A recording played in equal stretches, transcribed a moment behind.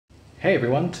Hey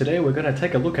everyone, today we're going to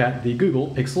take a look at the Google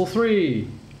Pixel 3.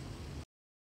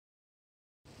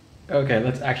 Okay,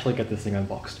 let's actually get this thing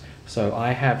unboxed. So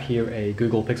I have here a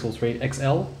Google Pixel 3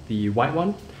 XL, the white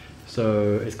one.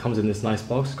 So it comes in this nice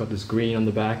box, it's got this green on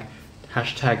the back,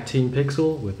 hashtag Team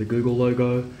Pixel with the Google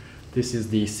logo. This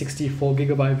is the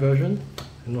 64GB version.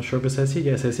 I'm not sure if it says here,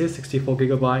 yes it says here,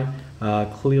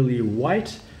 64GB, clearly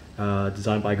white,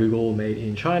 designed by Google, made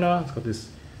in China. It's got this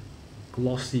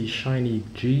glossy shiny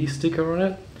G sticker on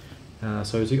it.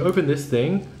 So as you open this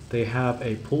thing, they have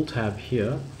a pull tab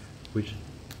here which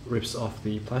rips off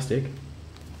the plastic,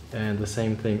 and the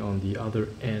same thing on the other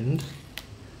end,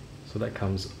 so that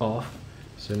comes off.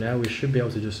 So now we should be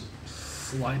able to just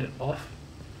slide it off.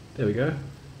 There we go.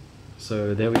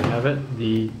 So there we have it,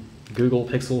 the Google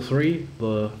Pixel 3,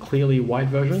 the clearly white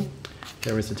version.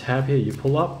 There is a tab here you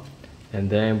pull up, and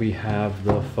then we have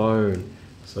the phone.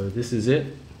 So this is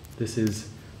it. This is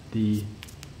the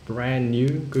brand new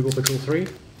Google Pixel 3.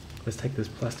 Let's take this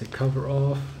plastic cover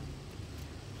off.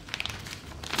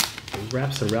 It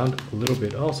wraps around a little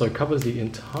bit. Also covers the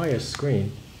entire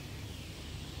screen.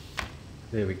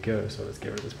 There we go. So let's get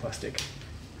rid of this plastic.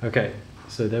 Okay,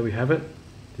 so there we have it.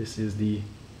 This is the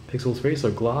Pixel 3.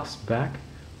 So glass back,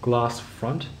 glass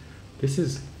front. This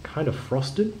is kind of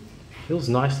frosted. Feels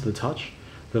nice to the touch.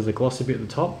 There's a glossy bit at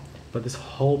the top, but this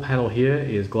whole panel here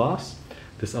is glass.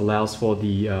 This allows for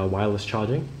the wireless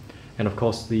charging, and of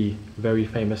course the very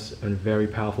famous and very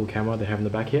powerful camera they have in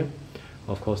the back here.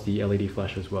 Of course the LED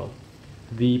flash as well.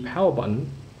 The power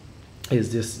button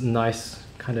is this nice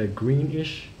kind of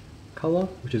greenish color,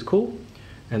 which is cool.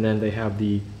 And then they have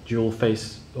the dual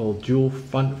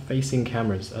front facing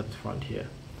cameras at the front here.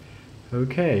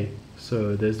 Okay,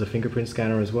 so there's the fingerprint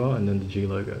scanner as well, and then the G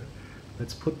logo.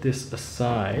 Let's put this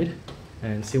aside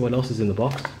and see what else is in the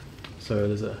box. So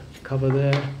there's a cover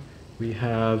there. We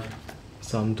have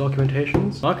some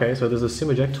documentations. Okay, so there's a SIM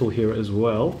eject tool here as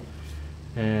well.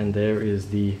 And there is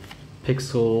the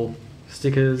Pixel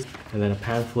stickers, and then a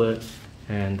pamphlet,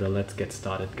 and the Let's Get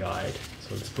Started guide.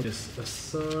 So let's put this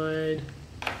aside.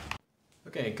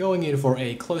 Okay, going in for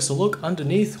a closer look,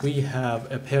 underneath we have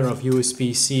a pair of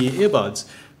USB-C earbuds,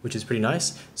 which is pretty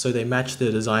nice. So they match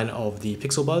the design of the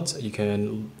Pixel Buds. You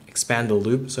can expand the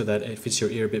loop so that it fits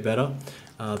your ear a bit better.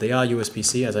 They are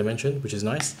USB-C, as I mentioned, which is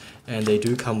nice, and they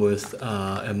do come with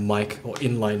a mic or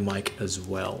inline mic as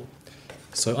well.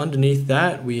 So underneath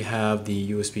that we have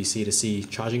the USB-C to C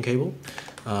charging cable.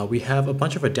 We have a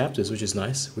bunch of adapters, which is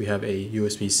nice. We have a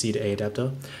USB-C to A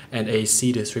adapter and a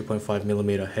C to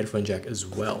 3.5mm headphone jack as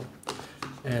well.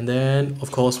 And then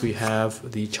of course we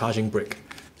have the charging brick.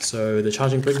 So the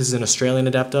charging brick, this is an Australian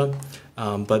adapter,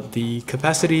 but the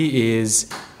capacity is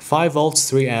 5 volts,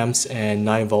 3 amps, and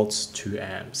 9 volts, 2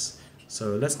 amps.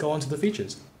 So let's go on to the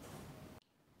features.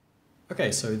 Okay,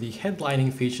 so the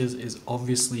headlining features is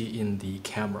obviously in the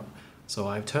camera. So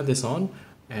I've turned this on,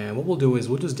 and what we'll do is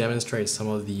we'll just demonstrate some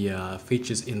of the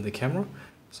features in the camera.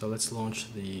 So let's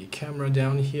launch the camera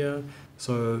down here.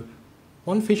 So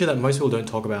one feature that most people don't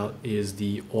talk about is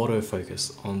the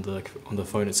autofocus on the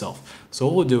phone itself. So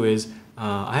what we'll do is,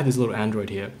 I have this little Android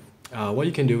here. What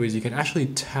you can do is you can actually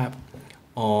tap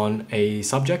on a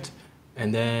subject,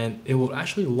 and then it will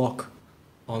actually lock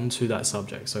onto that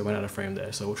subject. So I went out of frame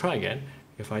there. So we'll try again.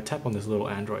 If I tap on this little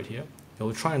Android here, it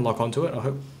will try and lock onto it. I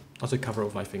hope not to cover it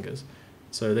with my fingers.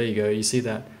 So there you go. You see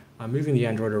that I'm moving the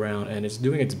Android around, and it's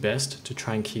doing its best to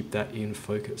try and keep that in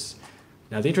focus.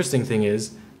 Now the interesting thing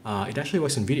is, it actually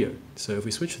works in video. So if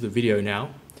we switch to the video now,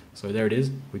 so there it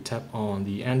is. We tap on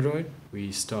the Android,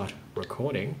 we start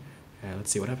recording, and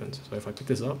let's see what happens. So if I pick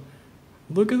this up,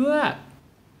 look at that!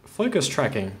 Focus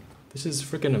tracking. This is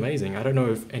freaking amazing. I don't know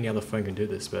if any other phone can do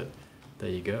this, but there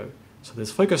you go. So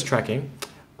there's focus tracking.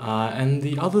 And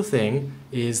the other thing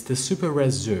is the super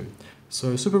res zoom.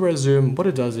 So super res zoom, what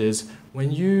it does is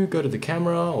when you go to the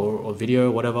camera or video,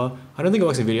 whatever, I don't think it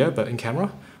works in video, but in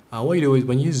camera, what you do is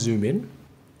when you zoom in,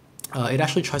 it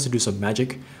actually tries to do some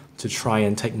magic to try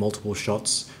and take multiple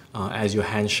shots as your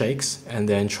hand shakes, and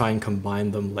then try and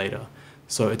combine them later.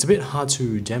 So it's a bit hard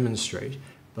to demonstrate.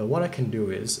 But what I can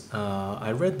do is,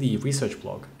 I read the research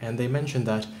blog, and they mentioned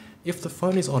that if the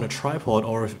phone is on a tripod,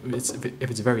 or if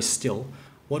it's very still,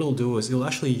 what it'll do is it'll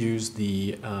actually use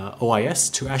the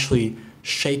OIS to actually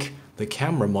shake the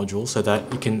camera module so that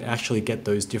you can actually get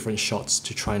those different shots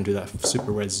to try and do that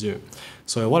super res zoom.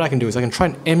 So what I can do is I can try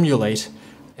and emulate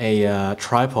a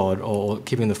tripod or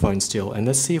keeping the phone still, and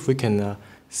let's see if we can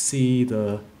see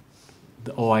the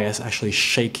OIS actually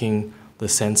shaking the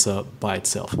sensor by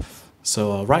itself.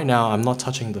 So right now I'm not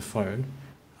touching the phone.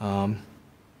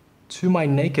 To my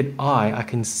naked eye, I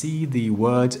can see the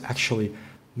words actually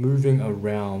moving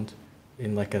around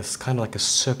in like a kind of like a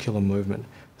circular movement.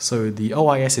 So the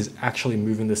OIS is actually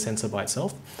moving the sensor by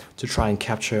itself to try and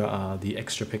capture the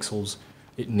extra pixels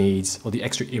it needs, or the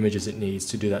extra images it needs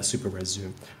to do that super res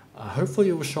zoom. Hopefully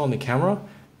it will show on the camera.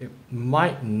 It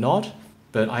might not,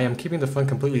 but I am keeping the phone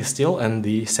completely still and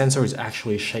the sensor is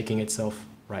actually shaking itself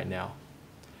right now.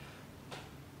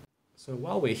 So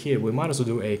while we're here, we might as well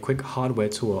do a quick hardware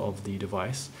tour of the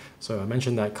device. So I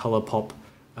mentioned that ColourPop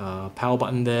power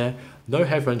button there, no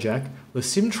headphone jack. The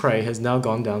SIM tray has now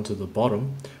gone down to the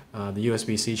bottom, the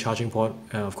USB-C charging port,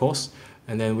 of course,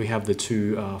 and then we have the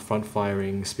two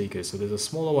front-firing speakers. So there's a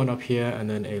smaller one up here and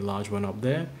then a large one up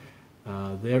there.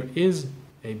 There is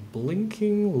a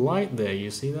blinking light there,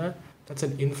 you see that? That's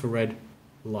an infrared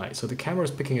light. So the camera is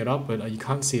picking it up, but you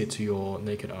can't see it to your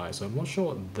naked eye. So I'm not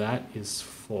sure what that is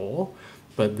for,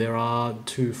 but there are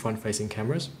two front-facing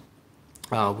cameras,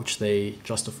 which they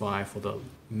justify for the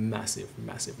massive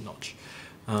notch.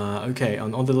 Okay,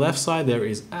 on the left side there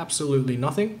is absolutely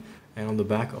nothing, and on the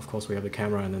back, of course, we have the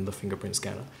camera and then the fingerprint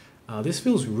scanner. This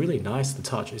feels really nice to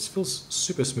touch. It feels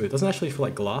super smooth. It doesn't actually feel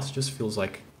like glass, it just feels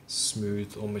like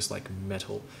smooth, almost like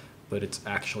metal, but it's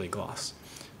actually glass.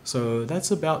 So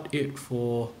that's about it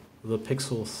for the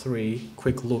Pixel 3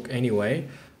 quick look anyway.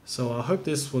 So I hope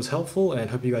this was helpful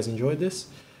and hope you guys enjoyed this,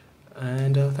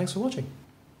 and thanks for watching.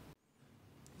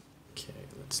 Okay,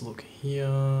 let's look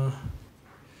here.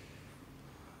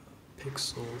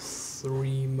 Pixel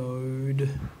 3 mode.